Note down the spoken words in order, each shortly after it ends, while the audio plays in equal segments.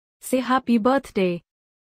say happy birthday.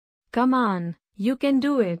 Come on, you can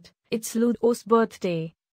do it. It's Ludo's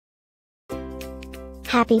birthday.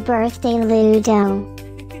 Happy birthday, Ludo.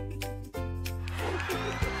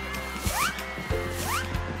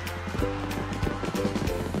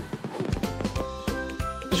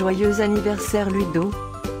 Joyeux anniversaire, Ludo.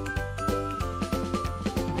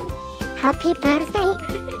 Happy birthday,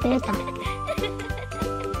 Ludo.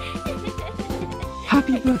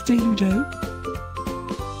 Happy birthday, Ludo.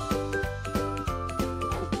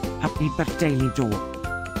 Happy birthday, Ludo.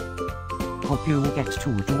 Hope you get to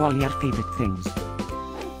do all your favorite things.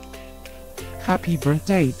 Happy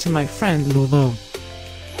birthday to my friend Ludo.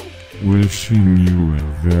 Wishing you a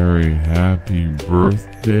very happy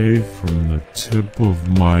birthday from the tip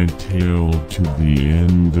of my tail to the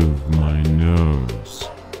end of my nose.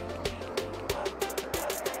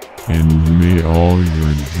 And may all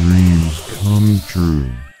your dreams come true.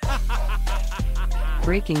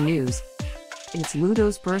 Breaking news. It's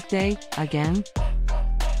Ludo's birthday, again?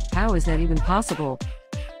 How is that even possible?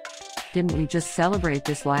 Didn't we just celebrate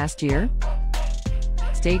this last year?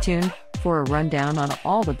 Stay tuned for a rundown on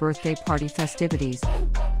all the birthday party festivities.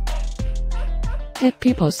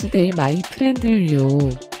 Happy birthday, my friend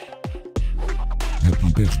Ludo.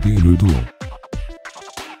 Happy birthday, Ludo.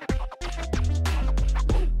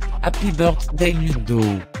 Happy birthday,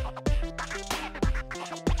 Ludo.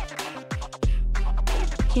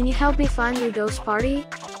 Can you help me find Ludo's party?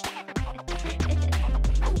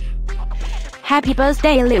 Happy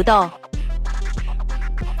birthday, Ludo.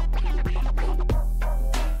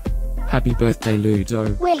 Happy birthday,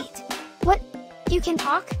 Ludo. Wait, what? You can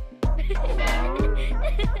talk?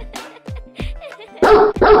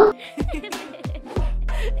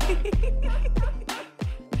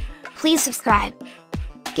 Please subscribe,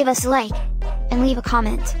 give us a like, and leave a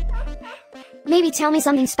comment. Maybe tell me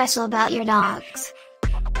something special about your dogs.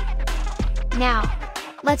 Now,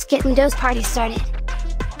 let's get Ludo's party started.